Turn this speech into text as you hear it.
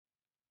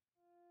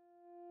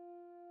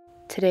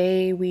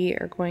Today we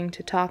are going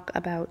to talk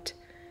about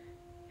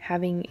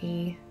having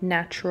a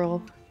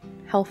natural,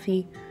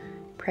 healthy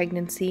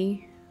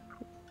pregnancy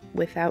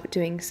without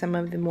doing some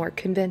of the more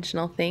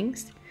conventional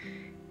things,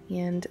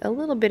 and a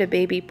little bit of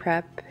baby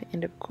prep,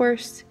 and of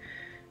course,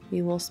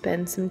 we will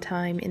spend some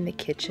time in the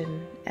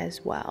kitchen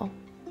as well.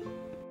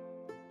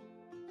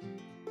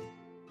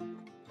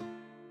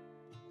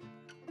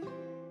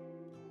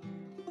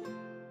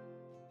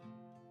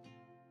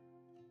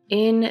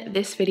 In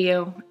this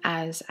video,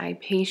 as I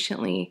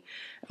patiently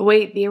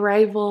await the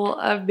arrival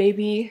of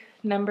baby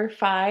number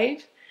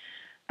 5,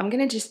 I'm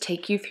going to just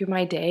take you through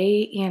my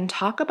day and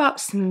talk about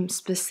some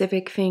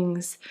specific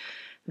things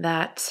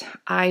that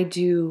I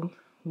do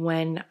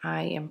when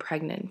I am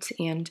pregnant.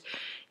 And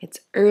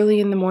it's early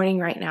in the morning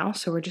right now,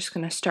 so we're just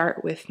going to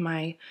start with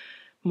my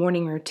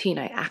morning routine.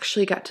 I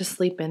actually got to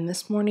sleep in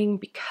this morning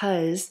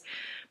because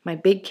my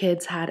big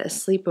kids had a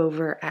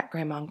sleepover at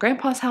Grandma and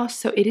Grandpa's house,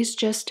 so it is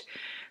just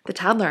the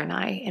toddler and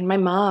I, and my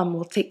mom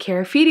will take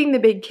care of feeding the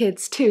big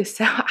kids too,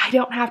 so I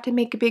don't have to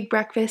make a big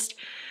breakfast.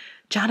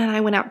 John and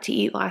I went out to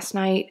eat last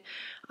night.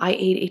 I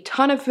ate a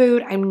ton of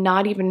food. I'm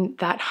not even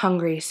that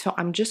hungry, so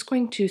I'm just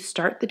going to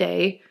start the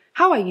day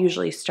how I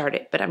usually start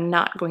it, but I'm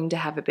not going to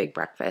have a big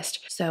breakfast.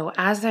 So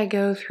as I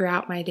go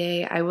throughout my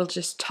day, I will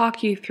just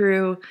talk you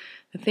through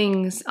the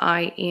things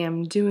I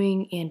am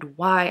doing and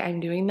why I'm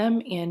doing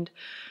them. And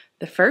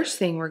the first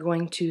thing we're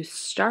going to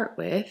start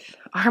with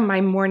are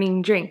my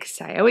morning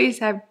drinks. I always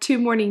have 2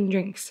 morning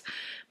drinks.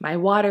 My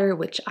water,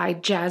 which I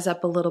jazz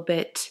up a little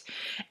bit,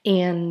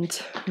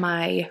 and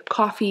my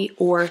coffee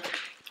or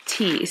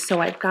tea. So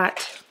I've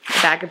got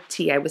a bag of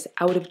tea. I was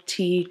out of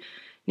tea,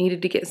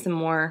 needed to get some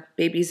more.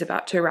 Baby's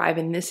about to arrive,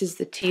 and this is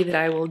the tea that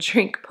I will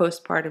drink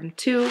postpartum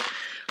too.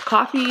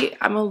 Coffee,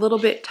 I'm a little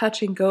bit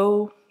touch and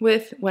go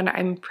with when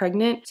I'm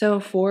pregnant. So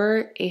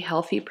for a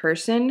healthy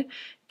person,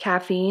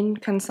 caffeine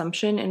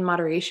consumption in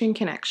moderation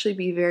can actually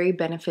be very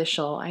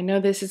beneficial. I know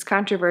this is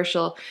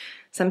controversial.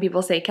 Some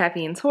people say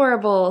caffeine's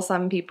horrible.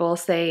 Some people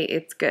say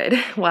it's good.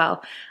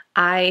 Well,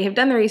 I have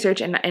done the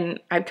research and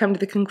I've come to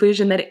the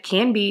conclusion that it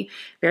can be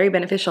very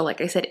beneficial,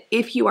 like I said,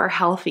 if you are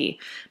healthy.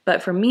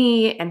 But for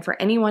me and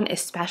for anyone,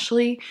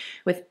 especially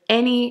with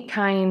any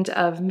kind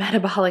of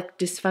metabolic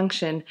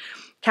dysfunction,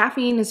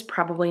 caffeine is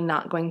probably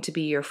not going to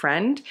be your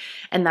friend,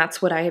 and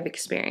that's what I have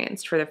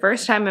experienced. For the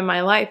first time in my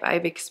life,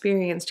 I've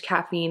experienced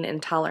caffeine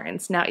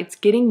intolerance. Now, it's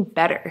getting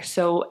better.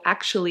 So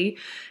actually,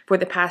 for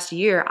the past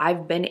year,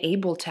 I've been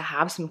able to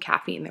have some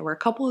caffeine. There were a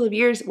couple of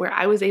years where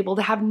I was able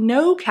to have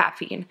no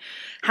caffeine.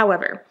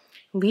 However,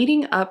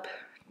 leading up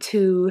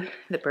to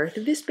the birth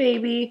of this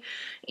baby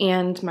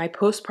and my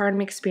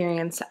postpartum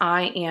experience,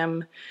 I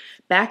am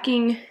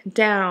backing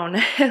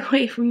down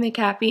away from the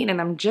caffeine, and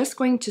I'm just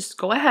going to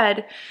go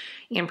ahead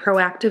and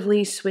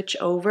proactively switch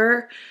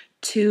over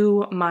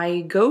to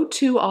my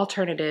go-to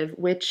alternative,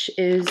 which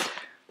is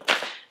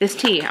this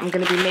tea. I'm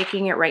going to be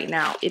making it right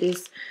now. It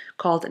is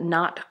called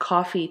Not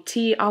Coffee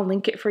Tea. I'll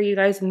link it for you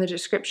guys in the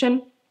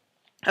description.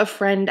 A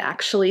friend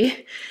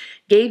actually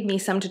gave me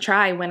some to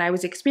try when I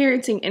was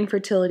experiencing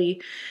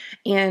infertility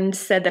and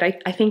said that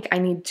I think I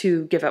need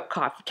to give up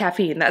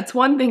caffeine. That's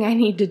one thing I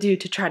need to do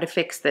to try to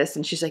fix this.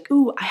 And she's like,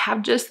 ooh, I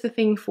have just the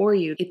thing for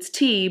you. It's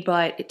tea,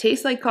 but it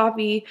tastes like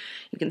coffee.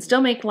 You can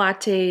still make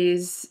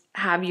lattes,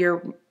 have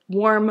your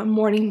warm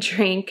morning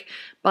drink,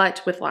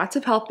 but with lots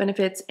of health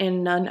benefits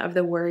and none of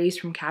the worries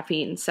from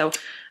caffeine. So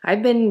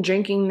I've been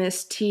drinking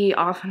this tea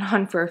off and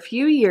on for a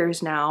few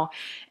years now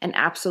and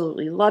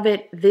absolutely love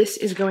it. This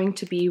is going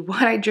to be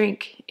what I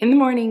drink in the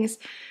mornings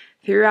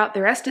throughout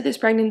the rest of this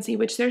pregnancy,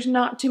 which there's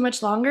not too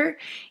much longer,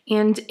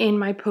 and in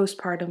my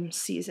postpartum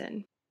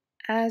season.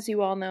 As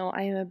you all know,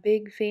 I am a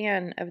big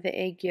fan of the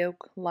egg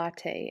yolk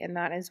latte, and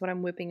that is what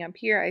I'm whipping up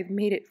here. I've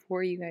made it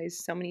for you guys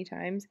so many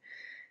times,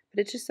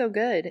 but it's just so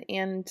good.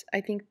 And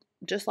I think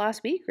just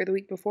last week or the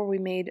week before, we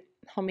made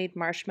homemade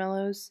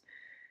marshmallows.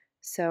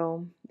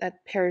 So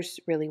that pairs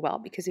really well,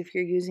 because if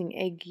you're using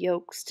egg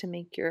yolks to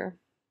make your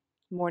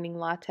morning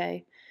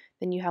latte,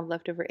 then you have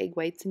leftover egg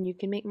whites and you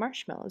can make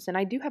marshmallows. And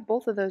I do have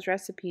both of those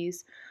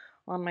recipes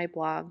on my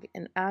blog,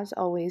 and as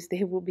always,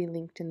 they will be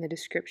linked in the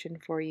description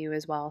for you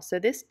as well. So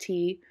this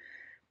tea,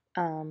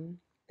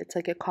 it's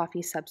like a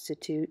coffee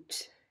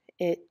substitute.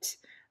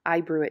 I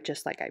brew it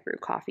just like I brew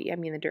coffee. I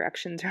mean, the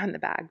directions are on the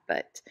bag,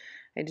 but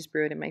I just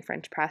brew it in my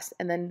French press.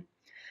 And then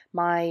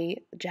my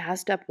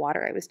jazzed up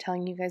water I was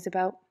telling you guys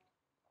about,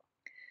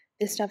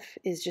 this stuff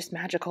is just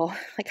magical.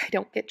 Like, I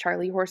don't get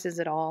Charlie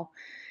horses at all.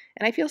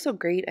 And I feel so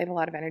great. I have a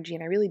lot of energy,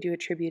 and I really do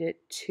attribute it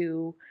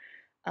to,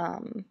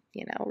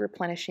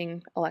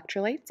 replenishing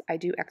electrolytes. I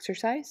do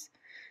exercise,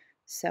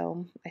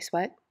 so I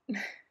sweat.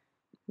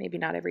 Maybe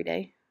not every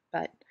day,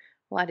 but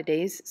a lot of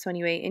days. So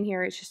anyway, in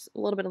here it's just a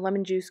little bit of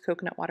lemon juice,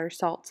 coconut water,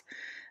 salt,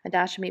 a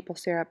dash of maple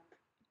syrup,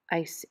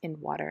 ice, and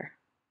water.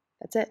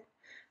 That's it.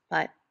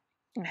 But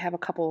I have a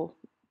couple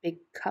big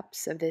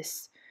cups of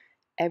this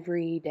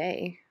every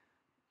day,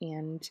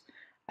 and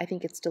I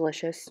think it's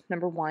delicious,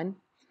 number one.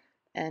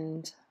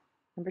 And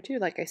number two,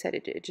 like I said,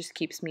 it just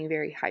keeps me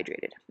very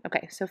hydrated.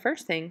 Okay, so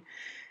first thing,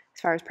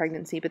 as far as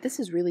pregnancy, but this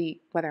is really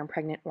whether I'm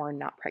pregnant or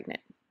not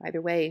pregnant.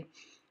 Either way,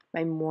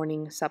 my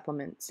morning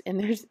supplements. And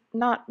there's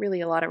not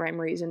really a lot of rhyme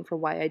or reason for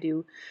why I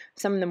do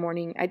some in the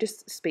morning. I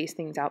just space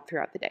things out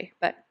throughout the day.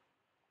 But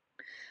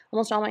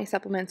almost all my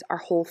supplements are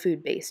whole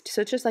food based.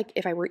 So it's just like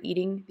if I were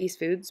eating these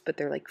foods, but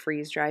they're like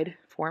freeze-dried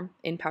form,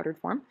 in powdered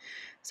form.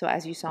 So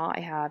as you saw, I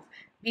have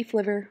beef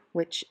liver,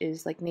 which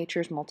is like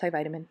nature's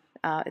multivitamin.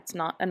 It's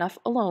not enough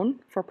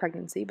alone for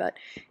pregnancy, but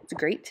it's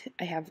great.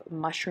 I have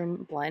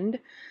mushroom blend,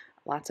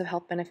 lots of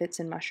health benefits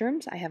in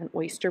mushrooms. I have an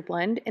oyster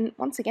blend. And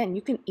once again,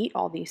 you can eat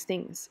all these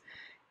things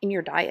in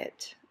your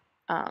diet.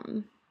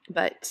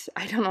 But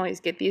I don't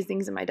always get these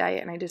things in my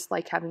diet, and I just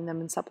like having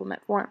them in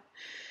supplement form.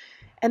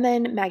 And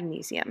then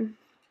magnesium.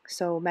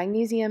 So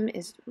magnesium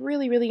is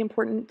really, really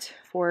important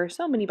for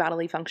so many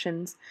bodily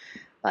functions,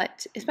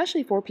 but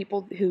especially for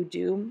people who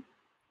do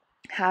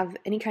have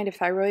any kind of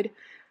thyroid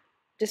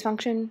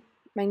dysfunction,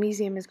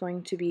 magnesium is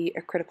going to be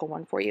a critical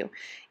one for you.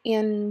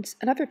 And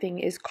another thing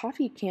is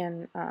coffee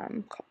can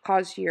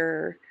cause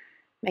your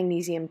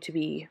magnesium to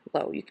be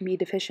low. You can be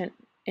deficient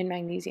in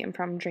magnesium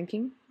from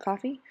drinking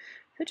coffee.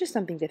 So just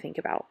something to think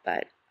about,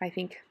 but I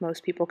think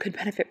most people could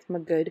benefit from a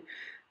good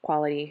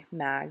quality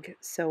mag.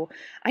 So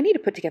I need to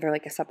put together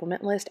like a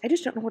supplement list. I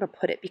just don't know where to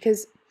put it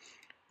because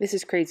this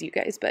is crazy, you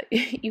guys, but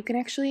you can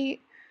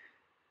actually,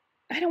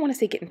 I don't want to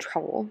say get in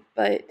trouble,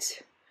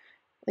 but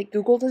like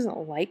Google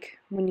doesn't like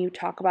when you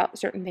talk about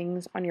certain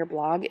things on your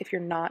blog if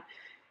you're not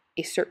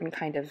a certain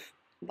kind of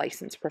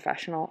licensed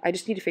professional. I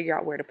just need to figure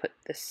out where to put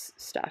this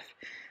stuff.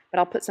 But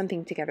I'll put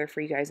something together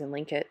for you guys and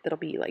link it. That'll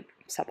be like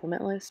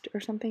supplement list or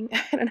something.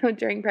 I don't know,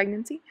 during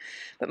pregnancy.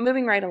 But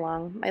moving right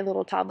along, my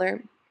little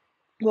toddler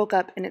woke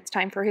up and it's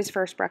time for his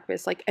first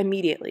breakfast, like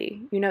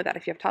immediately. You know that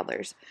if you have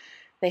toddlers,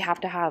 they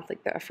have to have like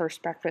a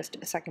first breakfast,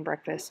 a second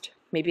breakfast,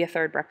 maybe a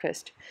third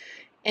breakfast.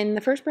 And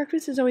the first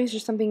breakfast is always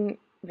just something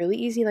really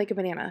easy like a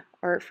banana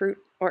or a fruit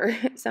or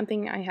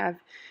something I have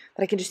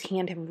that I can just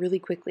hand him really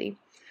quickly.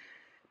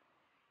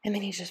 And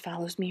then he just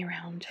follows me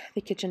around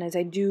the kitchen as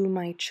I do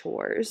my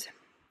chores.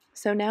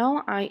 So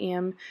now I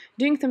am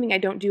doing something I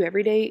don't do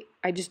every day.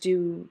 I just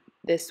do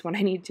this when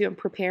I need to. I'm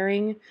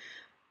preparing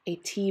a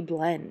tea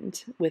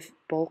blend with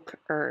bulk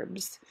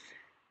herbs.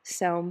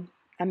 So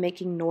I'm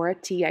making Nora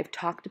tea. I've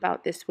talked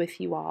about this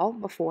with you all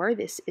before.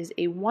 This is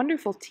a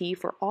wonderful tea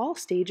for all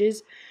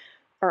stages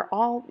or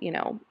all,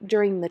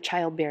 during the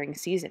childbearing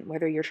season,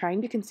 whether you're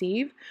trying to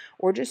conceive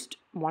or just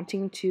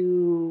wanting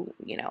to,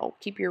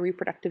 keep your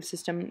reproductive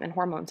system and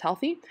hormones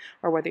healthy,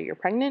 or whether you're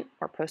pregnant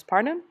or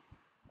postpartum.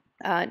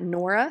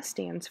 Nora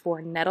stands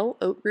for nettle,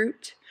 oat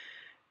root,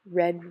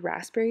 red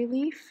raspberry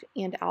leaf,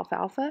 and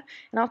alfalfa.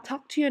 And I'll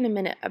talk to you in a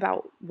minute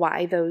about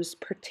why those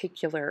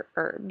particular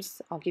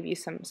herbs. I'll give you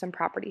some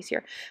properties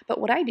here.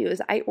 But what I do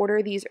is I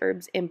order these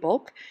herbs in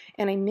bulk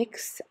and I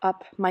mix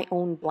up my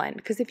own blend.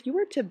 Because if you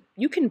were to,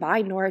 you can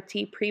buy Nora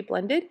tea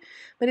pre-blended,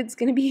 but it's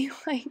going to be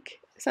like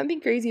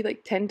something crazy,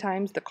 like 10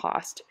 times the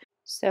cost.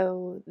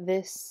 So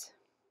this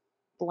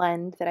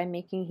blend that I'm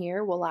making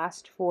here will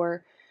last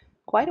for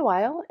quite a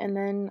while, and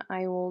then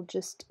I will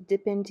just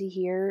dip into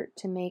here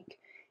to make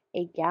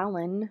a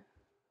gallon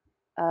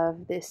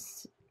of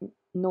this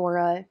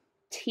Nora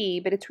tea,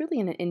 but it's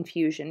really an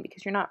infusion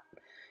because you're not,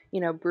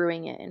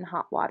 brewing it in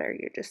hot water.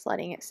 You're just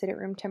letting it sit at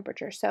room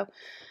temperature. So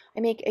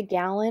I make a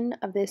gallon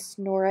of this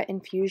Nora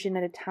infusion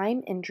at a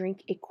time and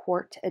drink a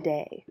quart a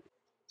day.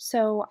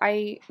 So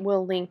I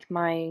will link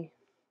my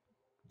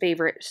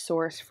favorite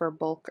source for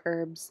bulk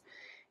herbs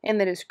in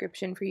the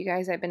description for you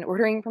guys. I've been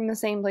ordering from the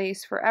same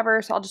place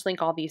forever, so I'll just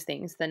link all these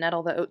things, the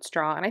nettle, the oat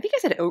straw, and I think I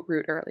said oat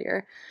root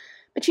earlier.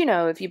 But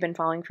if you've been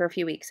following for a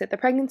few weeks, that the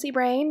pregnancy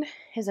brain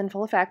is in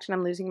full effect and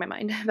I'm losing my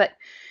mind. But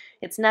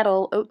it's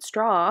nettle, oat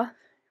straw,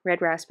 red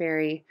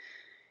raspberry,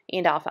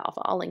 and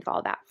alfalfa. I'll link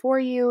all that for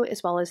you,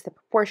 as well as the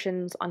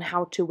proportions on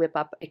how to whip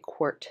up a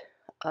quart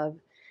of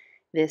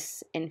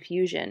this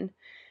infusion.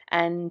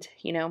 And,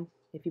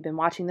 if you've been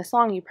watching this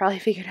long, you probably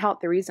figured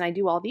out the reason I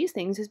do all these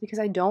things is because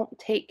I don't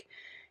take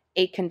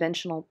a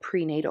conventional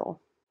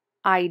prenatal.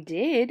 I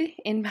did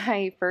in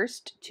my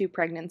first 2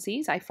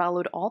 pregnancies. I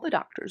followed all the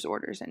doctor's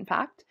orders, in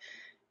fact,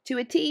 to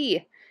a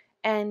T,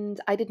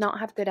 and I did not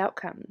have good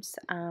outcomes.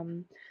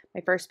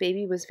 My first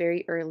baby was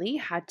very early,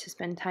 had to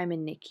spend time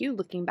in NICU.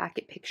 Looking back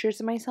at pictures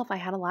of myself, I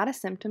had a lot of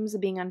symptoms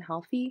of being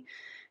unhealthy,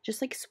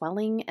 just like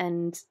swelling,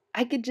 and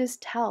I could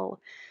just tell.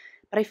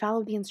 But I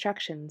followed the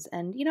instructions,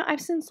 and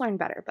I've since learned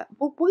better. But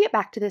we'll get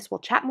back to this. We'll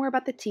chat more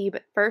about the tea,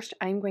 but first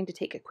I'm going to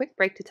take a quick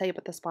break to tell you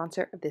about the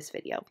sponsor of this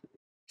video.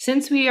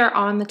 Since we are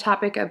on the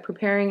topic of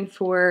preparing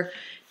for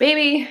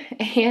baby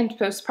and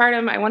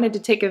postpartum, I wanted to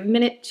take a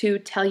minute to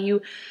tell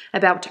you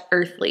about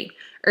Earthley.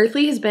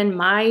 Earthley has been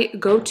my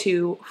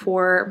go-to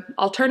for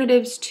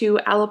alternatives to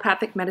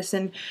allopathic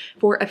medicine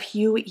for a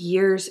few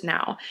years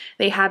now.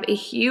 They have a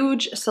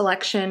huge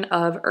selection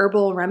of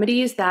herbal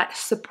remedies that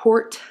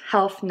support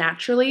health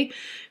naturally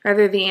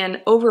rather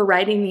than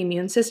overriding the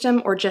immune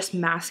system or just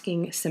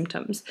masking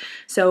symptoms.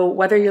 So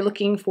whether you're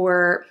looking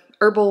for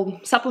herbal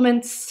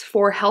supplements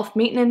for health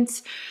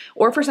maintenance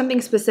or for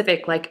something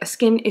specific like a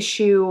skin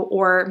issue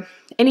or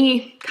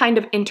any kind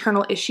of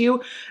internal issue,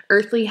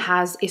 Earthley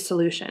has a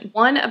solution.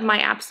 One of my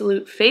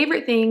absolute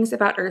favorite things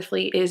about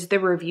Earthley is the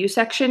review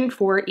section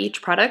for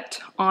each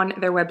product on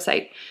their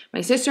website.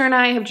 My sister and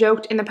I have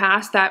joked in the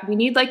past that we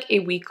need like a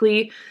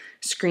weekly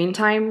screen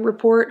time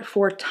report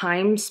for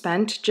time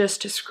spent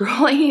just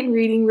scrolling and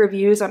reading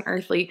reviews on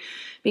Earthley,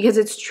 because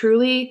it's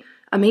truly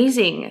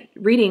amazing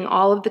reading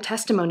all of the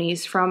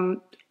testimonies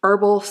from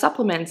herbal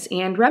supplements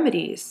and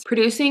remedies.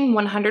 Producing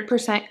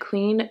 100%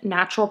 clean,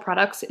 natural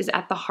products is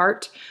at the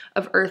heart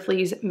of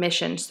Earthley's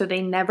mission, so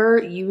they never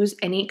use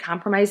any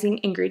compromising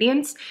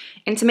ingredients.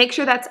 And to make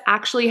sure that's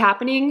actually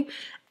happening,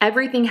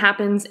 everything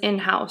happens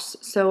in-house.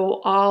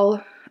 So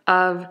all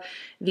of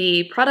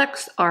the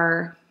products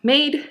are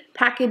made,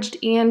 packaged,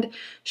 and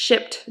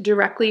shipped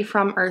directly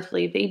from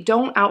Earthley. They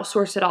don't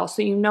outsource at all,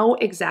 so you know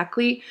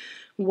exactly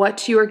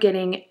what you are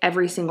getting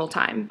every single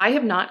time. I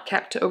have not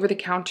kept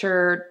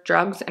over-the-counter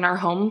drugs in our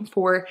home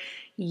for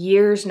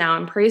years now,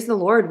 and praise the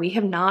Lord, we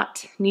have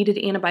not needed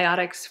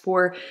antibiotics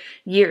for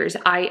years.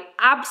 I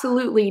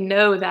absolutely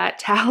know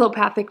that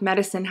allopathic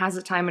medicine has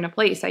a time and a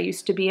place. I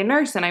used to be a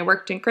nurse and I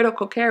worked in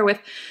critical care with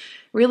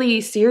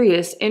really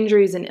serious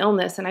injuries and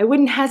illness, and I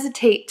wouldn't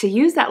hesitate to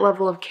use that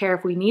level of care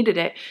if we needed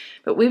it.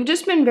 But we've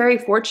just been very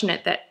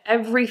fortunate that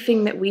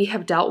everything that we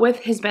have dealt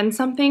with has been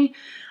something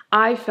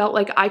I felt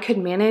like I could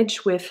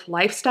manage with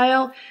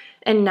lifestyle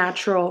and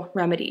natural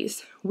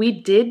remedies. We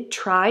did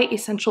try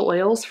essential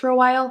oils for a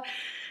while.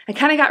 I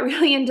kind of got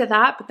really into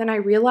that, but then I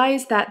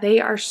realized that they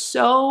are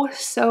so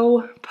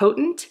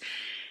potent,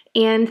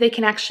 and they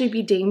can actually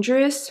be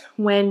dangerous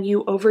when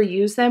you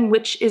overuse them,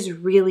 which is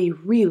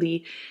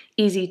really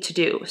easy to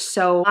do.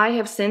 So I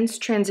have since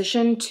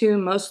transitioned to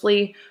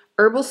mostly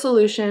herbal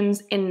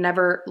solutions and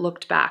never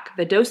looked back.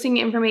 The dosing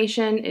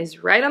information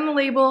is right on the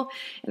label,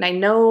 and I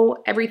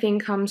know everything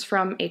comes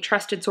from a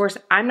trusted source.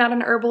 I'm not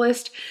an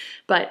herbalist,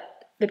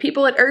 but the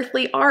people at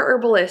Earthley are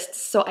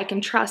herbalists, so I can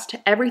trust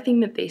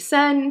everything that they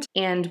send,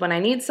 and when I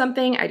need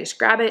something, I just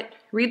grab it,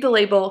 read the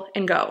label,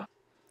 and go.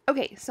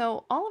 Okay,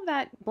 so all of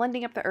that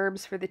blending up the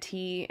herbs for the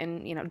tea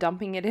and,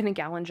 dumping it in a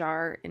gallon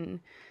jar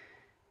and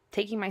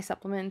taking my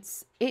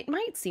supplements, it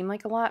might seem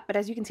like a lot, but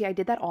as you can see, I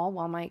did that all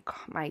while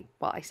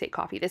well, I say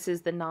coffee. This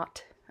is the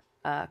not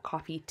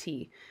coffee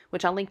tea,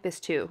 which I'll link this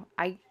too.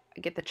 I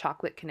get the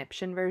chocolate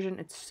conniption version.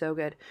 It's so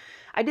good.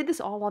 I did this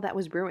all while that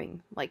was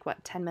brewing, like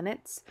 10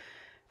 minutes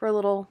for a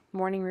little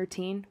morning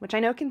routine, which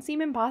I know can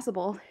seem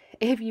impossible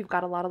if you've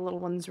got a lot of little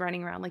ones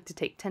running around, like to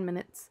take 10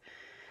 minutes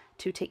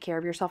to take care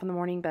of yourself in the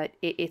morning, but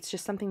it's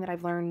just something that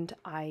I've learned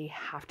I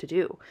have to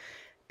do.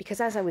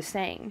 Because as I was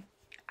saying,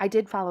 I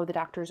did follow the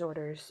doctor's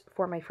orders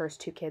for my first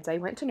 2 kids. I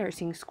went to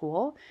nursing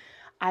school.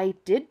 I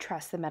did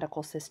trust the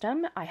medical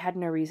system. I had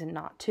no reason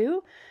not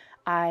to.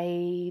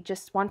 I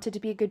just wanted to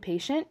be a good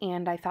patient,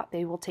 and I thought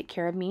they will take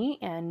care of me,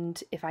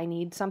 and if I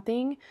need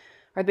something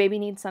or the baby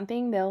needs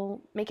something, they'll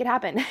make it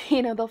happen.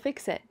 They'll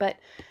fix it. But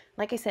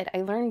like I said,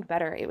 I learned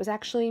better. It was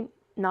actually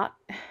not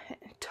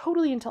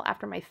totally until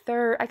after my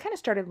 3rd. I kind of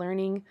started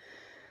learning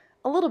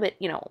a little bit,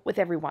 with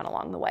everyone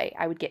along the way.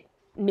 I would get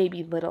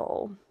maybe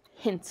little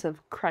hints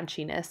of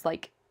crunchiness,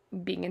 like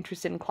being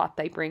interested in cloth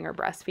diapering or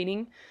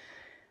breastfeeding.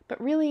 But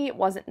really, it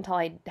wasn't until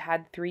I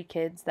had 3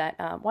 kids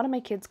that one of my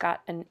kids got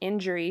an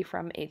injury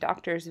from a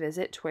doctor's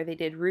visit where they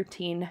did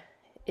routine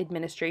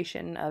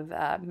administration of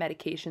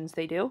medications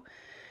they do.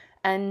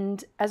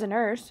 And as a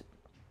nurse,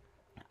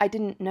 I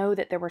didn't know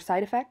that there were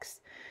side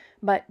effects,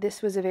 but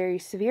this was a very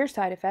severe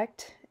side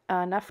effect,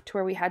 enough to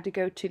where we had to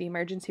go to the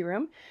emergency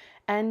room.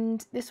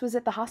 And this was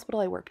at the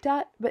hospital I worked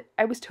at, but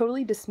I was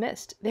totally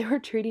dismissed. They were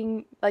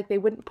treating like they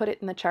wouldn't put it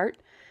in the chart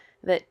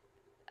that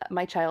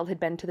my child had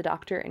been to the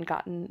doctor and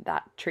gotten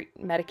that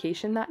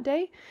medication that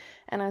day.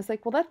 And I was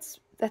like, well, that's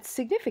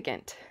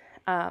significant.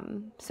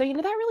 So,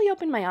 that really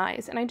opened my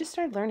eyes, and I just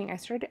started learning. I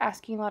started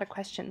asking a lot of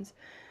questions.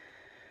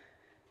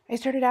 I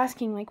started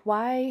asking, like,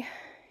 why,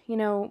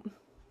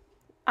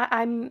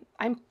 I'm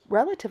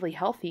relatively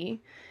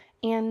healthy,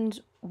 and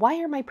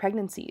why are my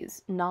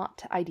pregnancies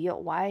not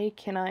ideal? Why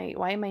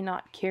am I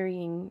not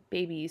carrying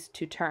babies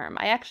to term?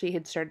 I actually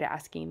had started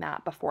asking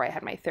that before I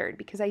had my 3rd,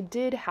 because I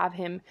did have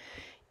him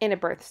in a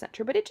birth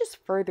center, but it just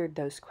furthered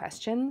those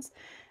questions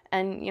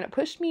and,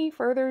 pushed me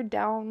further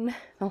down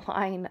the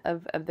line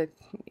of the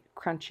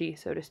crunchy,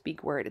 so to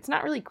speak, word. It's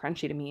not really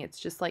crunchy to me. It's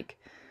just like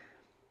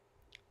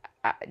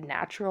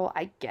natural,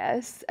 I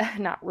guess,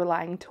 not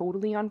relying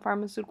totally on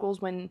pharmaceuticals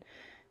when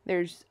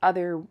there's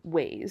other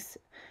ways.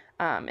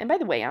 And by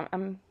the way,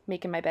 I'm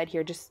making my bed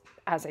here just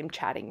as I'm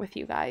chatting with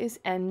you guys,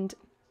 and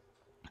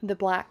the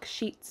black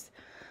sheets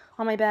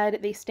on my bed,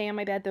 they stay on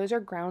my bed. Those are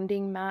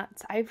grounding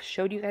mats. I've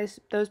showed you guys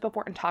those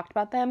before and talked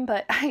about them,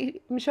 but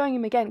I'm showing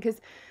them again because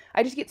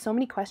I just get so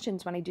many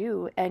questions when I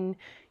do, and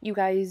you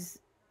guys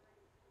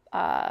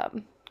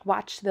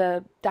watch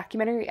the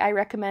documentary I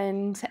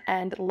recommend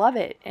and love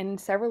it, and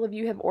several of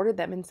you have ordered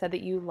them and said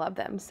that you love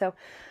them, so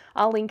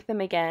I'll link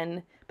them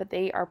again, but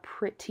they are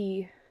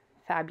pretty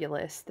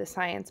fabulous. The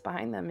science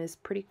behind them is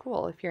pretty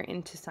cool. If you're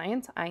into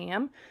science, I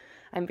am.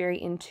 I'm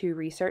very into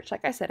research.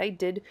 Like I said, I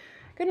did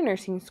go to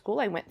nursing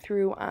school. I went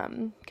through,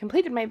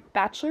 completed my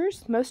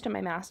bachelor's, most of my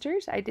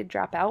master's. I did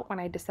drop out when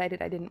I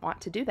decided I didn't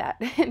want to do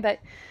that. But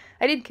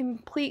I did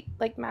complete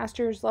like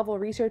master's level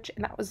research,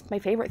 and that was my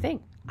favorite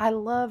thing. I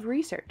love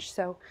research.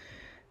 So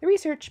the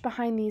research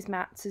behind these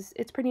mats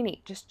it's pretty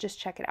neat. Just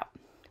check it out.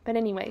 But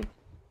anyway,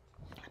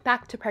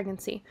 back to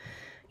pregnancy.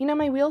 You know,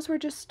 my wheels were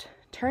just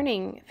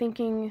turning,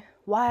 thinking,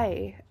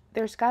 why?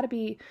 There's got to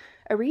be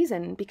a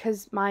reason,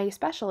 because my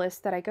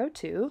specialists that I go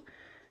to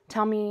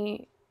tell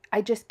me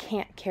I just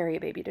can't carry a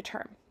baby to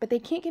term. But they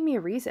can't give me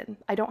a reason.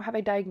 I don't have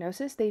a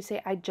diagnosis. They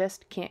say I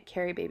just can't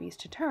carry babies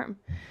to term.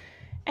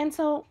 And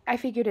so I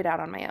figured it out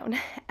on my own.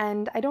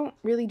 And I don't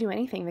really do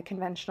anything the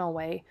conventional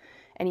way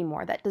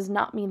anymore. That does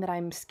not mean that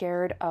I'm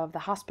scared of the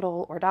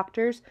hospital or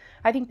doctors.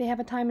 I think they have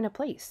a time and a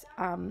place.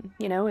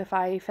 You know, if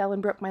I fell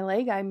and broke my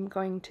leg, I'm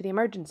going to the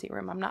emergency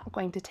room. I'm not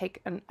going to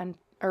take an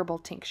herbal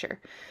tincture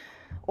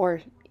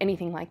or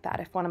anything like that.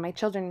 If one of my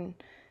children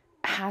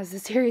has a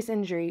serious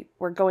injury,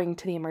 we're going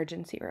to the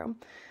emergency room.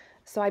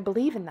 So I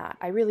believe in that.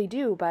 I really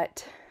do.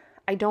 But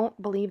I don't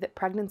believe that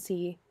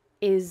pregnancy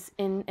is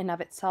in and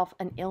of itself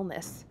an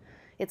illness.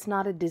 It's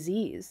not a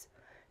disease.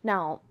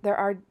 Now, there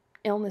are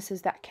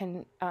illnesses that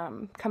can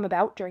come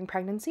about during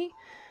pregnancy,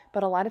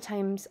 but a lot of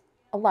times,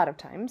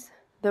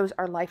 those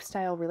are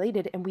lifestyle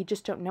related, and we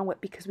just don't know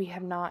it because we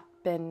have not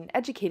been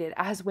educated.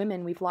 As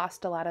women, we've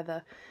lost a lot of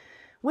the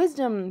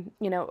wisdom,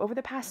 you know, over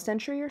the past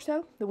century or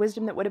so, the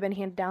wisdom that would have been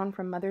handed down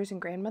from mothers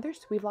and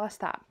grandmothers. We've lost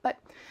that. But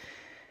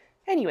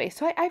anyway,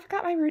 so I've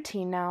got my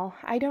routine now.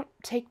 I don't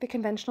take the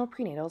conventional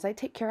prenatals. I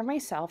take care of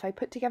myself. I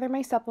put together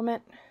my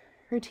supplement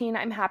routine.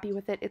 I'm happy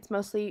with it. It's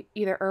mostly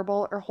either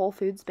herbal or whole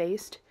foods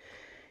based.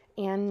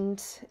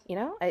 And, you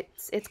know,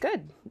 it's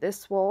good.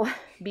 This will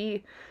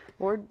be,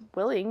 Lord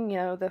willing, you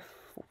know, the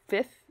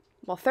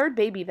third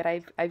baby that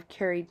I've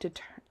carried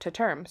to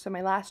term. So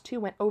my last two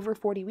went over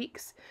 40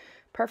 weeks.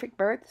 Perfect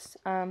births.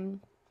 No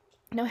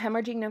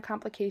hemorrhaging, no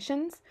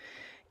complications.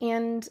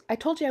 And I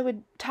told you I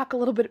would talk a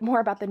little bit more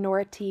about the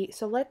Nora tea,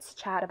 so let's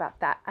chat about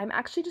that. I'm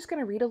actually just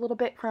going to read a little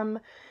bit from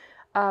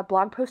a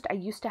blog post I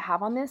used to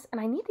have on this, and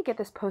I need to get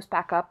this post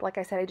back up. Like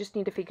I said, I just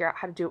need to figure out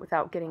how to do it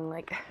without getting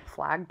like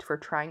flagged for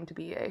trying to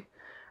be a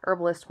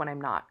herbalist when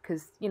I'm not,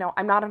 because, you know,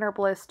 I'm not an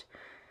herbalist,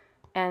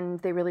 and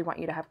they really want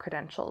you to have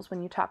credentials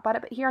when you talk about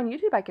it. But here on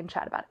YouTube, I can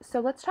chat about it. So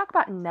let's talk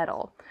about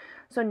nettle.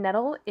 So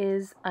nettle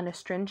is an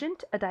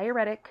astringent, a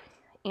diuretic,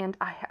 and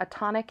a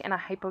tonic and a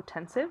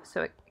hypotensive.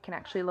 So it can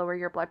actually lower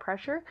your blood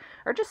pressure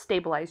or just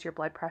stabilize your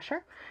blood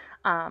pressure.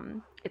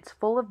 It's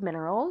full of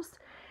minerals.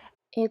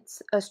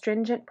 Its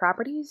astringent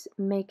properties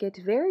make it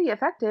very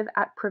effective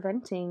at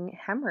preventing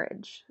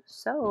hemorrhage.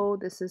 So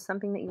this is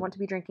something that you want to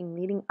be drinking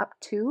leading up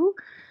to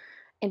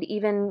and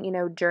even, you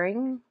know,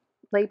 during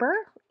labor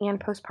and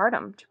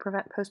postpartum to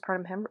prevent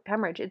postpartum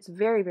hemorrhage. It's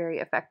very, very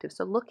effective.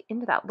 So look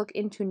into that. Look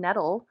into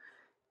nettle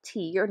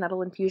tea or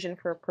nettle infusion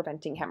for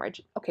preventing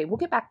hemorrhage. Okay, we'll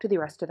get back to the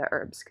rest of the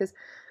herbs because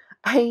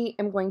I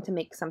am going to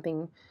make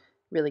something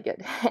really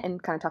good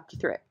and kind of talk you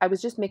through it. I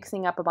was just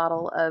mixing up a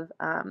bottle of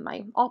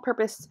my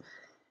all-purpose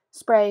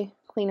spray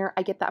cleaner.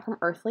 I get that from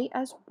Earthley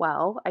as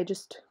well. I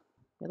just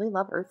really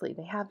love Earthley.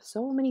 They have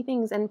so many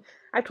things, and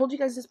I've told you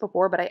guys this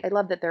before, but I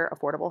love that they're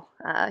affordable.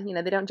 You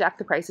know, they don't jack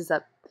the prices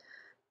up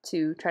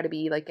to try to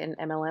be like an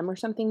MLM or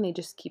something. They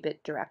just keep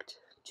it direct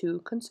to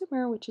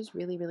consumer, which is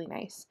really, really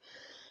nice.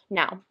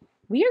 Now,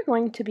 we are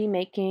going to be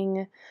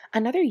making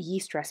another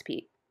yeast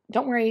recipe.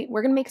 Don't worry,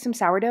 we're going to make some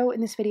sourdough in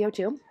this video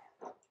too.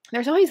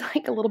 There's always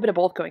like a little bit of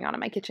both going on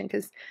in my kitchen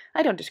because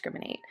I don't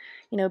discriminate.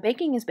 You know,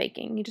 baking is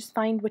baking. You just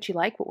find what you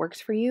like, what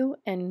works for you.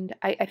 And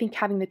I think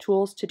having the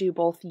tools to do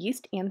both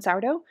yeast and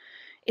sourdough,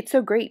 it's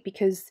so great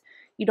because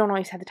you don't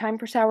always have the time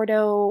for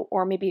sourdough,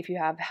 or maybe if you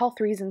have health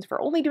reasons for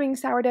only doing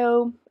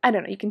sourdough, I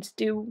don't know, you can just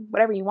do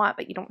whatever you want,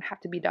 but you don't have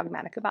to be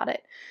dogmatic about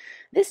it.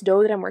 This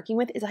dough that I'm working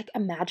with is like a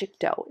magic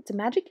dough. It's a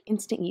magic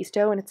instant yeast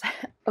dough, and it's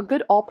a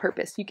good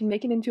all-purpose. You can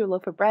make it into a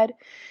loaf of bread,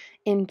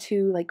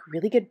 into like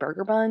really good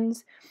burger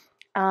buns.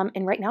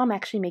 And right now I'm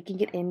actually making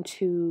it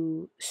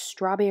into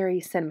strawberry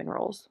cinnamon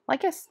rolls. Well, I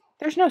guess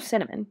there's no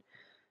cinnamon,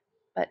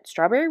 but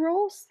strawberry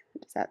rolls?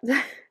 Does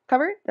that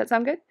cover it? That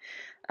sound good?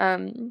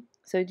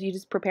 So you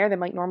just prepare them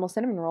like normal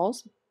cinnamon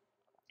rolls.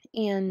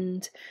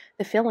 And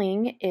the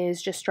filling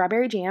is just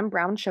strawberry jam,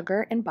 brown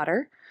sugar, and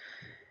butter.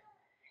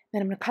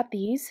 Then I'm going to cut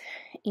these.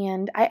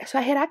 And I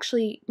had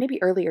actually,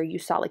 maybe earlier you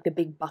saw like the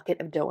big bucket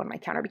of dough on my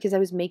counter because I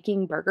was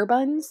making burger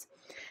buns.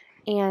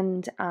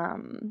 And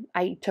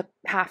I took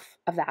half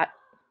of that.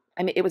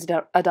 I mean, it was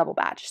a double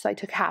batch. So I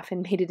took half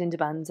and made it into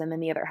buns, and then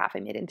the other half I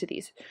made into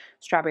these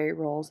strawberry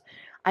rolls.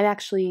 I'm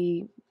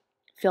actually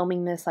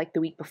filming this like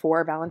the week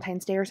before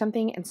Valentine's Day or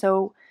something. And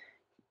so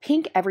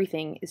pink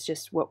everything is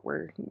just what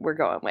we're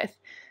going with.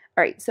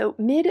 All right, so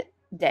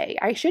midday,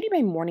 I showed you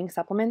my morning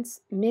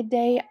supplements.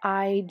 Midday,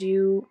 I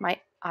do my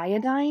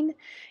iodine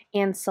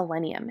and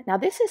selenium. Now,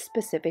 this is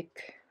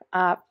specific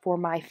for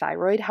my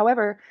thyroid.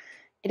 However,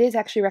 it is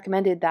actually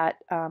recommended that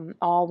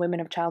all women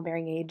of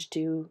childbearing age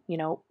do,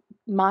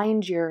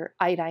 mind your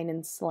iodine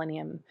and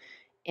selenium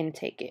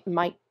intake. It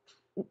might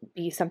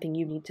be something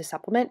you need to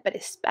supplement, but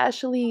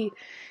especially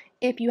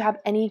if you have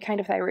any kind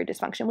of thyroid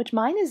dysfunction, which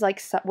mine is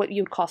like what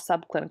you would call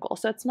subclinical.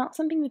 So it's not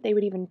something that they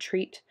would even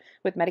treat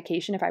with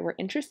medication if I were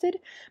interested,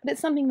 but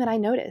it's something that I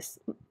notice.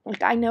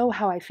 Like, I know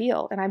how I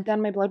feel, and I've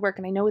done my blood work,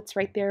 and I know it's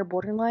right there,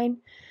 borderline,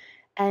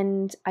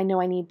 and I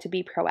know I need to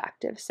be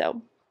proactive.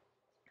 So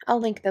I'll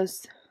link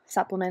those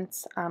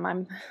supplements.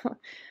 I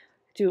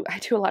do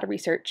a lot of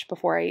research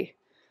before I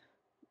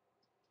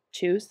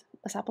choose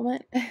a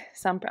supplement,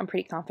 so I'm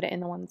pretty confident in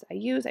the ones I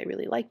use. I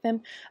really like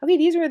them. Okay,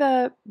 these are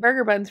the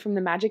burger buns from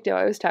the magic dough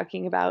I was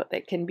talking about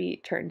that can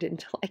be turned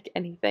into like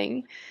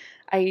anything.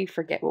 I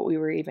forget what we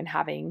were even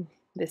having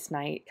this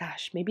night.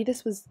 Gosh, maybe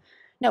this was,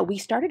 no, we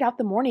started out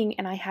the morning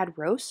and I had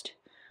roast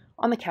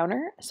on the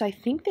counter, so I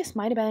think this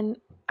might have been,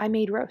 I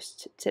made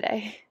roast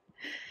today.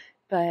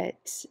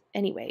 But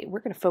anyway, we're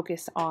going to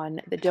focus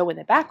on the dough in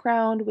the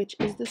background, which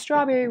is the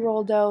strawberry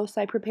roll dough.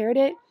 So I prepared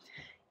it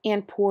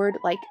and poured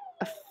like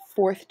a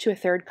 1/4 to a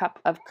 1/3 cup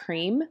of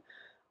cream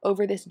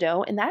over this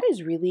dough. And that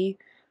is really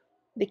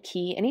the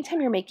key.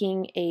 Anytime you're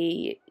making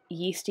a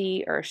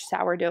yeasty or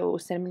sourdough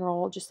cinnamon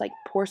roll, just like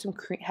pour some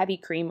heavy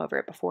cream over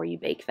it before you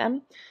bake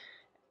them.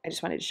 I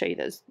just wanted to show you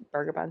those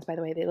burger buns, by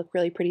the way. They look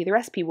really pretty. The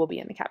recipe will be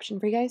in the caption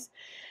for you guys.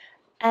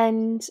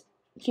 And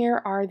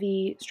here are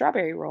the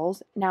strawberry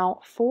rolls.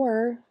 Now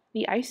for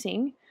the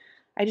icing,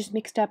 I just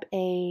mixed up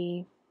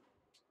a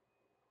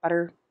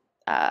butter,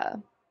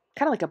 kind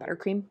of like a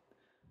buttercream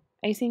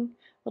icing,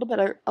 a little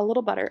butter,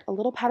 a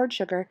little powdered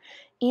sugar,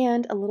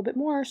 and a little bit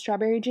more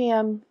strawberry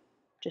jam,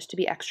 just to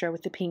be extra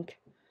with the pink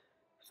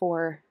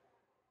for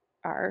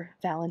our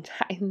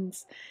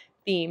Valentine's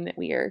theme that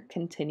we are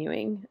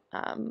continuing.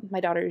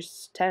 My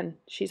daughter's 10.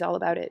 She's all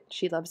about it.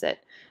 She loves it.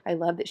 I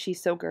love that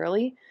she's so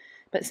girly,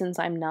 but since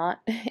I'm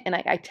not, and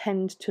I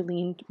tend to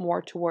lean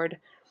more toward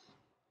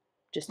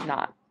just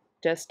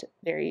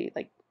very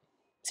like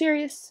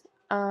serious,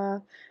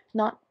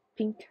 not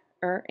pink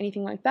or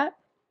anything like that.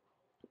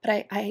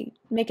 But I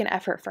make an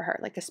effort for her,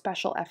 like a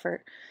special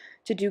effort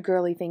to do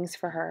girly things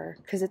for her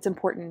because it's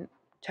important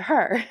to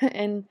her.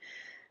 And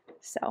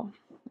so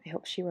I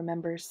hope she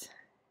remembers.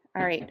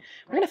 All right,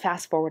 we're going to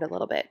fast forward a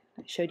little bit.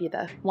 I showed you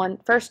the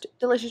first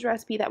delicious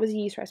recipe. That was a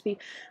yeast recipe.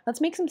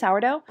 Let's make some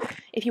sourdough.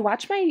 If you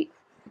watched my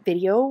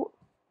video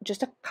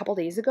just a couple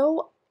days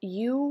ago,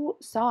 you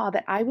saw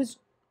that I was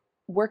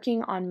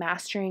working on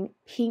mastering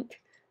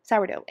pink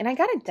sourdough. And I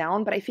got it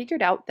down, but I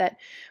figured out that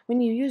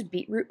when you use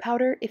beetroot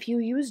powder, if you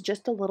use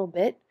just a little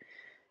bit,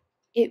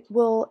 it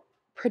will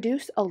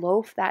produce a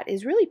loaf that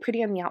is really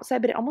pretty on the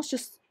outside, but it almost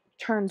just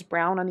turns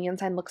brown on the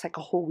inside and looks like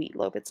a whole wheat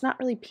loaf. It's not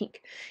really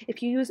pink.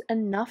 If you use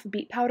enough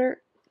beet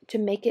powder to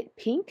make it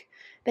pink,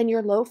 then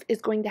your loaf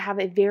is going to have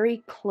a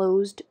very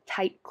closed,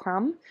 tight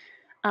crumb.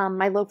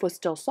 My loaf was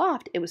still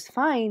soft. It was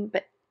fine,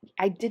 but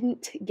I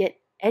didn't get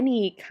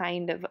any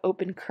kind of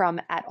open crumb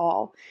at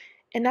all.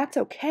 And that's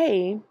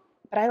okay,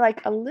 but I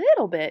like a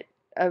little bit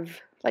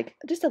of, like,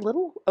 just a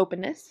little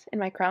openness in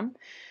my crumb.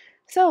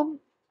 So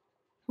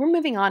we're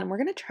moving on, and we're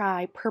going to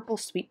try purple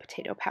sweet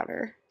potato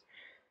powder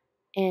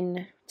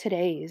in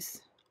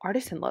today's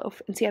artisan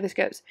loaf and see how this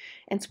goes.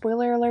 And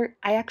spoiler alert,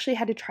 I actually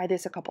had to try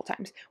this a couple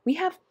times. We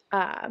have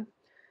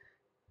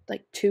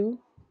like 2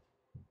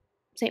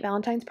 St.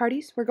 Valentine's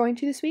parties we're going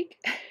to this week.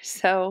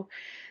 So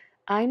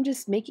I'm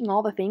just making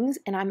all the things,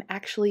 and I'm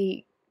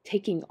actually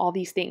taking all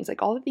these things,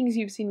 like all the things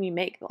you've seen me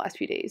make the last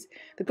few days,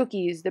 the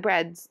cookies, the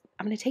breads,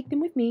 I'm going to take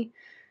them with me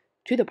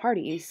to the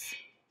parties.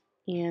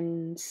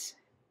 And, so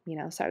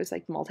I was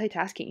like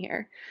multitasking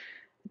here,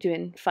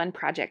 doing fun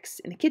projects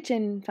in the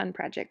kitchen, fun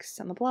projects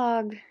on the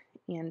blog,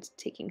 and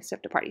taking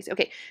stuff to parties.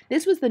 Okay,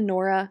 this was the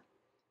Nora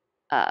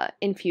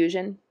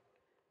infusion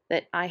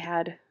that I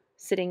had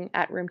sitting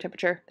at room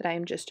temperature that I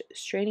am just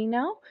straining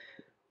now.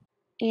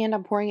 And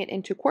I'm pouring it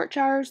into quart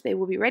jars. They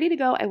will be ready to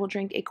go. I will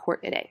drink a quart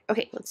a day.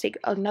 Okay, let's take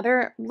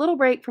another little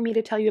break for me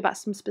to tell you about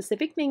some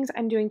specific things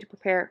I'm doing to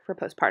prepare for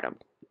postpartum.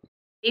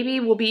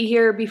 Baby will be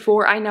here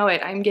before I know it.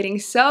 I'm getting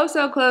so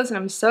close, and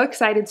I'm so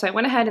excited. So I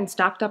went ahead and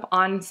stocked up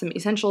on some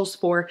essentials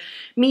for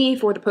me,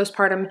 for the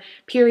postpartum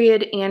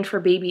period, and for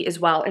baby as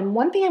well. And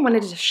one thing I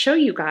wanted to show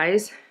you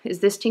guys is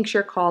this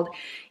tincture called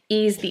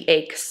Ease the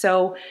Ache.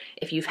 So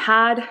if you've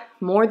had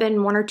more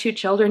than 1 or 2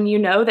 children, you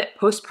know that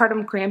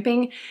postpartum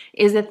cramping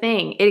is a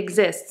thing. It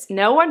exists.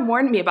 No one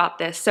warned me about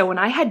this. So when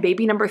I had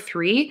baby number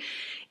 3,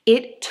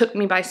 it took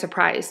me by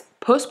surprise.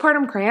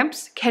 Postpartum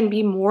cramps can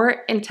be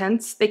more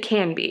intense. They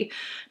can be,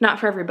 not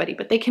for everybody,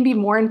 but they can be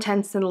more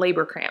intense than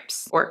labor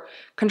cramps or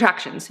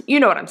contractions. You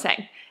know what I'm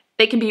saying.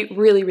 They can be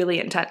really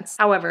intense.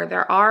 However,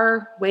 there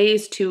are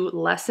ways to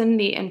lessen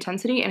the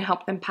intensity and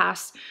help them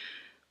pass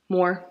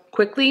more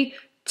quickly.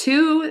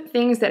 2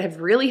 things that have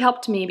really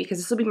helped me, because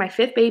this will be my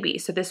 5th baby,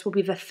 so this will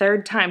be the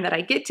 3rd time that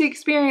I get to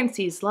experience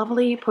these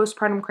lovely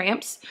postpartum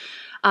cramps.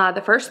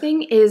 The first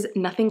thing is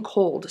nothing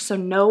cold, so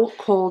no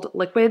cold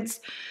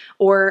liquids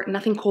or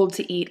nothing cold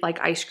to eat like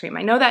ice cream.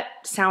 I know that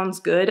sounds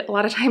good a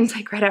lot of times,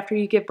 like right after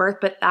you give birth,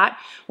 but that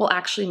will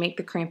actually make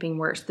the cramping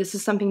worse. This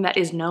is something that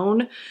is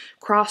known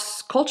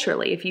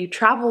cross-culturally. If you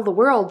travel the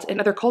world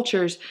in other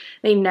cultures,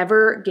 they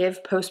never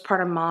give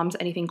postpartum moms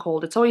anything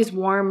cold. It's always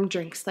warm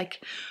drinks,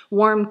 like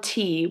warm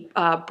tea,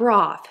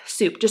 broth,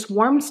 soup, just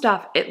warm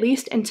stuff, at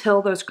least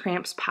until those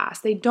cramps pass.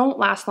 They don't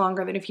last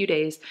longer than a few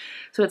days,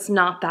 so it's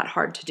not that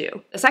hard to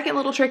do. The second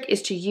little trick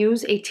is to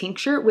use a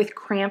tincture with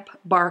cramp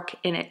bark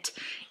in it.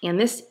 And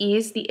this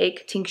Ease the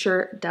Ache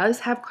tincture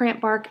does have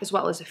cramp bark as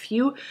well as a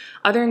few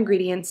other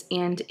ingredients,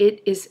 and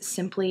it is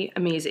simply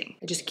amazing.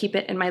 I just keep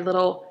it in my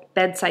little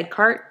bedside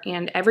cart,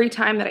 and every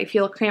time that I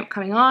feel a cramp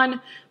coming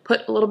on,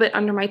 put a little bit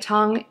under my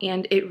tongue,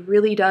 and it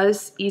really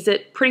does ease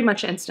it pretty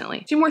much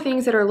instantly. Two more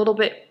things that are a little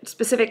bit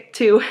specific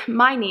to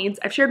my needs.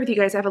 I've shared with you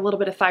guys I have a little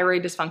bit of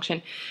thyroid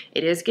dysfunction.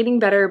 It is getting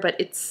better, but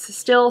it's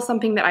still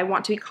something that I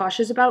want to be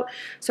cautious about.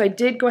 So I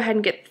did go ahead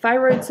and get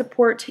Thyroid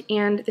Support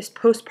and this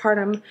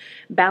Postpartum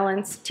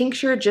Balance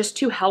tincture just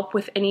to help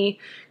with any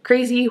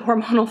crazy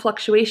hormonal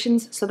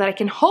fluctuations so that I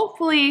can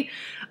hopefully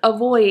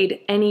avoid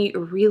any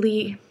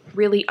really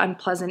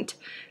unpleasant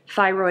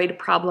thyroid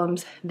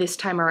problems this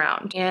time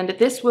around. And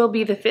this will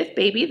be the 5th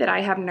baby that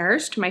I have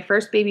nursed. My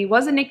first baby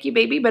was a NICU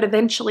baby, but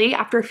eventually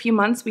after a few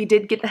months we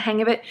did get the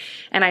hang of it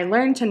and I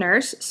learned to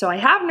nurse. So I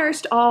have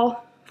nursed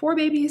all 4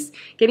 babies,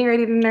 getting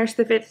ready to nurse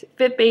the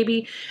fifth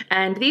baby.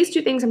 And these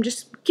 2 things I'm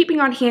just keeping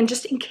on hand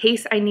just in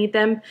case I need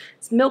them.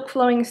 It's milk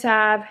flowing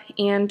salve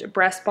and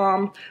breast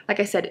balm. Like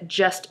I said,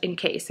 just in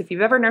case. If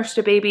you've ever nursed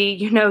a baby,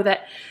 you know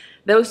that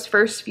those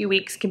first few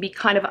weeks can be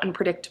kind of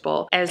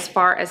unpredictable as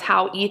far as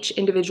how each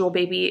individual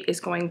baby is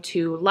going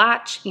to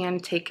latch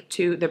and take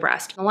to the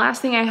breast. The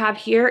last thing I have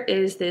here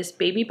is this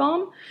baby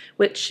balm,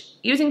 which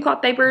using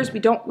cloth diapers, we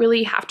don't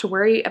really have to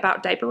worry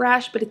about diaper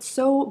rash, but it's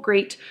so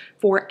great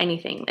for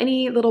anything.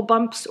 Any little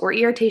bumps or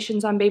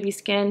irritations on baby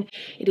skin,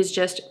 it is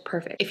just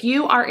perfect. If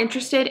you are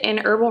interested in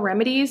herbal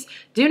remedies,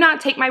 do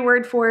not take my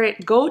word for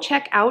it. Go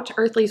check out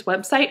Earthley's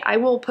website. I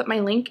will put my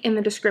link in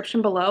the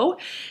description below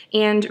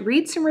and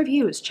read some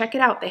reviews. Check it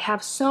out. They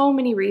have so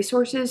many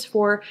resources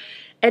for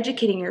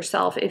educating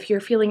yourself if you're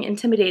feeling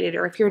intimidated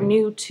or if you're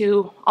new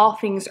to all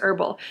things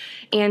herbal.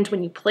 And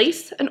when you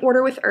place an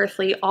order with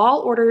Earthley, all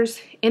orders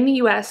in the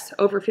US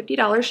over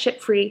 $50 ship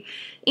free,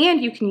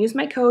 and you can use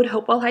my code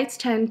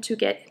HopewellHeights10 to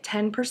get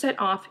 10%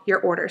 off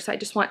your order. So I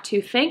just want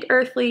to thank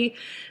Earthley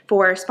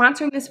for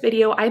sponsoring this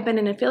video. I've been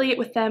an affiliate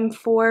with them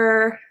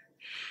for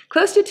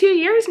close to 2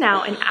 years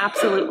now and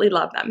absolutely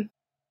love them.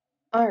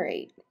 All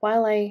right,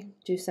 while I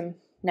do some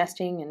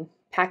nesting and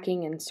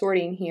packing and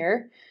sorting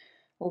here,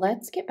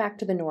 let's get back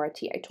to the Nora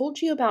tea. I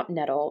told you about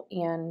nettle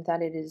and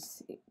that it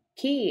is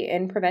key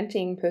in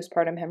preventing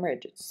postpartum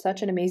hemorrhage. It's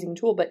such an amazing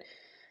tool, but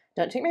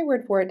don't take my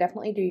word for it.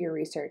 Definitely do your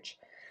research.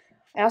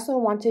 I also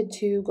wanted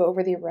to go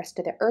over the rest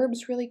of the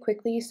herbs really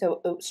quickly.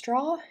 So oat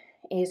straw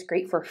is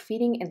great for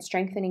feeding and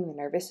strengthening the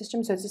nervous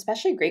system. So it's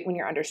especially great when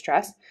you're under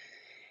stress.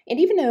 And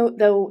even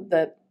though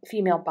the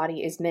female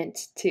body is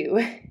meant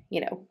to,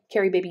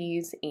 carry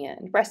babies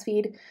and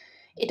breastfeed,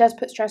 it does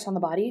put stress on the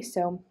body.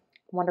 So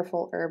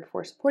wonderful herb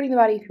for supporting the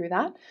body through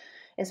that.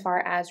 As far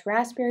as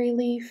raspberry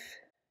leaf,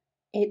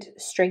 it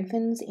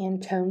strengthens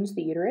and tones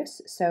the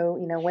uterus. So,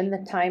 when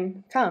the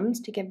time comes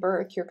to give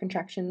birth, your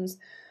contractions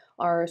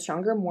are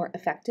stronger, more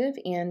effective,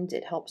 and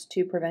it helps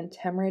to prevent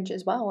hemorrhage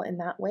as well in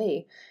that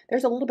way.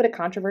 There's a little bit of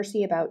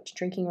controversy about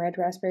drinking red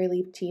raspberry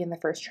leaf tea in the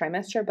first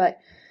trimester, but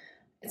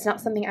it's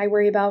not something I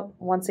worry about.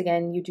 Once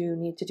again, you do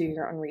need to do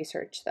your own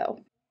research though.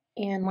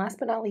 And last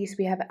but not least,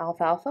 we have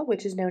alfalfa,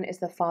 which is known as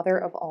the father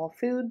of all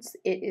foods.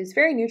 It is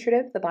very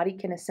nutritive. The body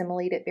can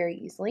assimilate it very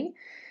easily.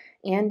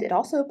 And it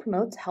also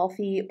promotes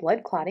healthy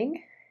blood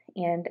clotting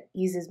and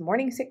eases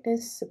morning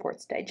sickness,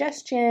 supports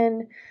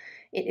digestion.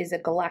 It is a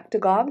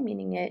galactagogue,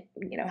 meaning it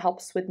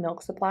helps with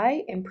milk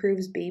supply,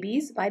 improves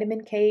babies'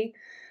 vitamin K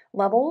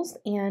levels,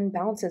 and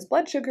balances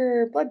blood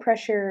sugar, blood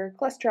pressure,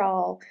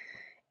 cholesterol.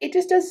 It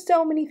just does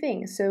so many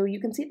things. So you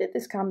can see that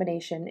this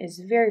combination is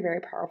very, very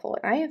powerful.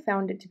 And I have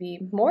found it to be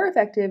more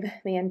effective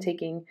than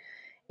taking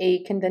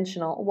a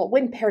conventional,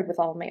 when paired with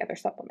all of my other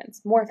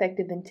supplements, more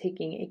effective than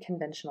taking a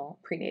conventional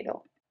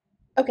prenatal.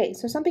 Okay,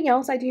 so something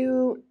else I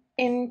do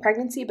in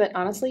pregnancy, but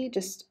honestly,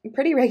 just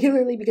pretty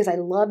regularly because I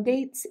love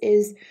dates,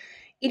 is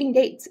eating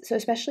dates. So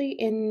especially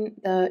in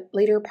the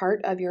later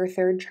part of your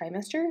 3rd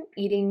trimester,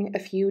 eating a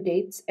few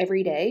dates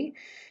every day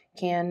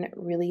can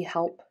really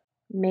help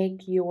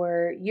make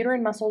your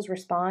uterine muscles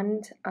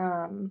respond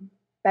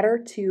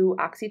better to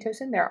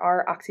oxytocin. There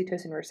are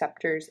oxytocin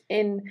receptors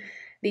in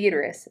the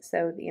uterus.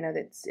 So,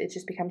 it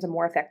just becomes a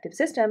more effective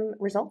system,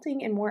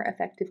 resulting in more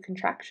effective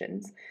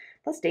contractions.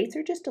 Plus, dates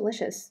are just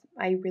delicious.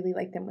 I really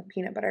like them with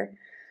peanut butter.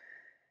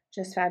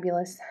 Just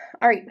fabulous.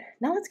 All right,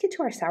 now let's get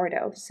to our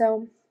sourdough.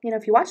 So,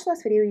 if you watched the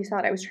last video, you saw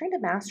that I was trying to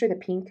master the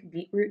pink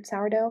beetroot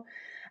sourdough.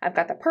 I've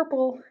got the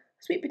purple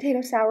sweet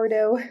potato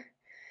sourdough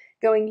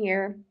going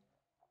here.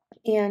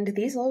 And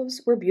these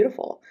loaves were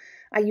beautiful.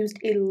 I used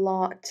a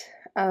lot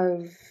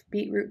of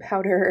beetroot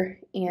powder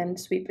and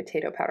sweet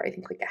potato powder. I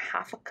think like a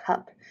half a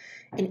cup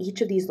in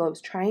each of these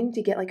loaves, trying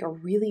to get like a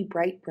really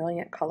bright,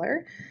 brilliant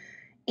color.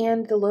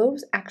 And the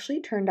loaves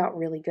actually turned out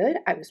really good.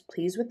 I was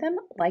pleased with them.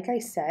 Like I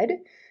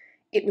said,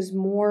 it was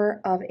more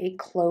of a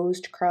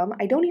closed crumb.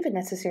 I don't even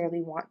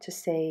necessarily want to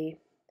say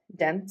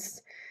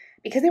dense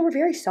because they were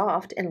very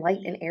soft and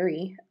light and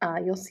airy.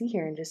 You'll see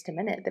here in just a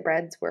minute, the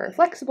breads were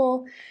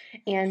flexible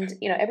and,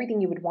 you know,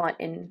 everything you would want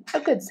in a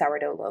good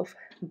sourdough loaf.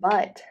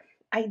 But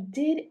I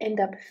did end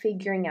up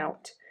figuring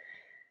out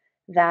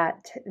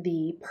that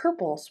the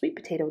purple sweet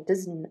potato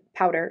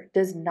powder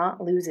does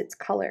not lose its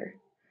color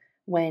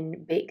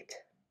when baked,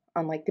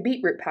 unlike the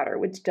beetroot powder,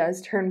 which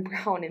does turn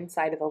brown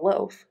inside of the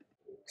loaf.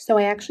 So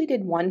I actually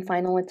did one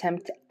final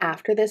attempt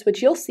after this,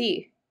 which you'll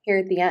see here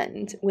at the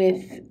end,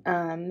 with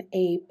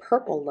a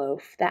purple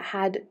loaf that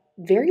had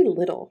very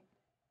little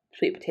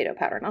sweet potato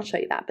powder, and I'll show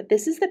you that. But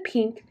this is the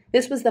pink,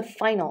 this was the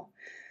final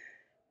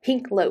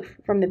pink loaf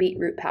from the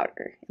beetroot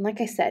powder. And like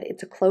I said,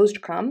 it's a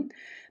closed crumb,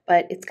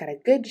 but it's got a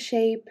good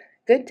shape,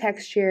 good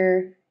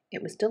texture.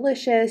 It was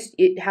delicious.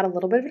 It had a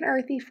little bit of an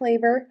earthy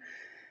flavor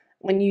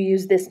when you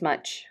use this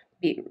much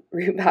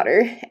beetroot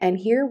powder. And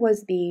here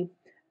was the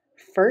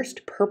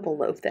first purple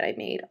loaf that I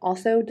made.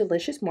 Also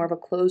delicious, more of a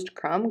closed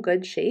crumb,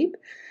 good shape.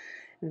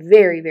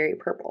 Very, very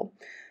purple.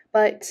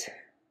 But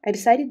I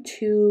decided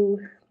to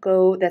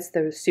go, that's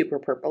the super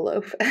purple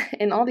loaf,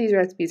 and all these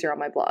recipes are on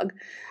my blog.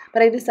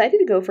 But I decided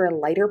to go for a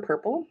lighter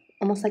purple,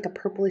 almost like a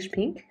purplish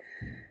pink.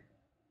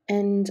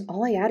 And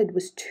all I added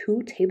was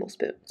 2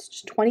 tablespoons,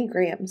 just 20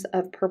 grams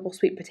of purple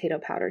sweet potato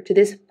powder to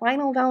this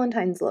final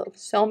Valentine's loaf.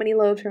 So many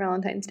loaves for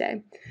Valentine's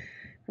Day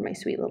for my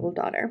sweet little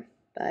daughter.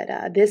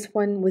 But this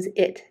one was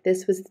it.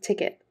 This was the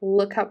ticket.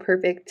 Look how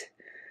perfect.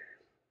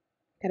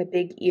 Got a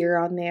big ear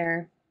on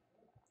there.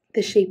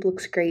 The shape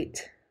looks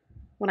great.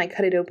 When I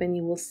cut it open,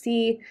 you will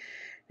see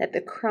that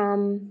the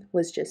crumb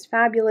was just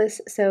fabulous.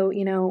 So,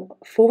 you know,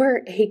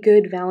 for a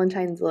good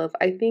Valentine's loaf,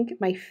 I think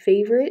my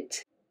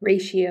favorite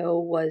ratio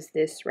was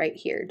this right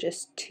here.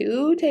 Just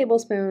 2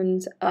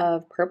 tablespoons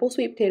of purple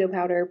sweet potato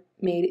powder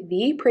made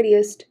the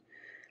prettiest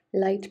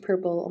light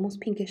purple, almost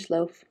pinkish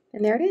loaf.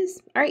 And there it is.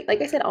 All right,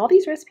 like I said, all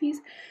these recipes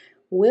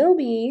will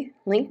be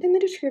linked in the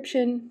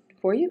description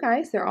for you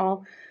guys. They're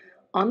all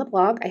on the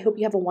blog. I hope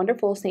you have a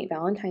wonderful St.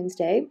 Valentine's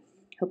Day.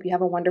 Hope you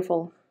have a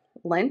wonderful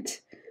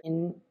Lent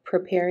in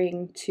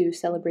preparing to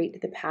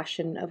celebrate the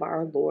Passion of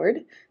our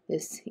Lord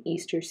this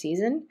Easter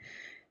season.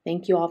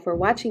 Thank you all for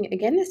watching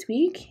again this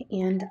week,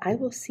 and I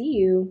will see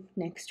you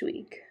next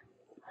week.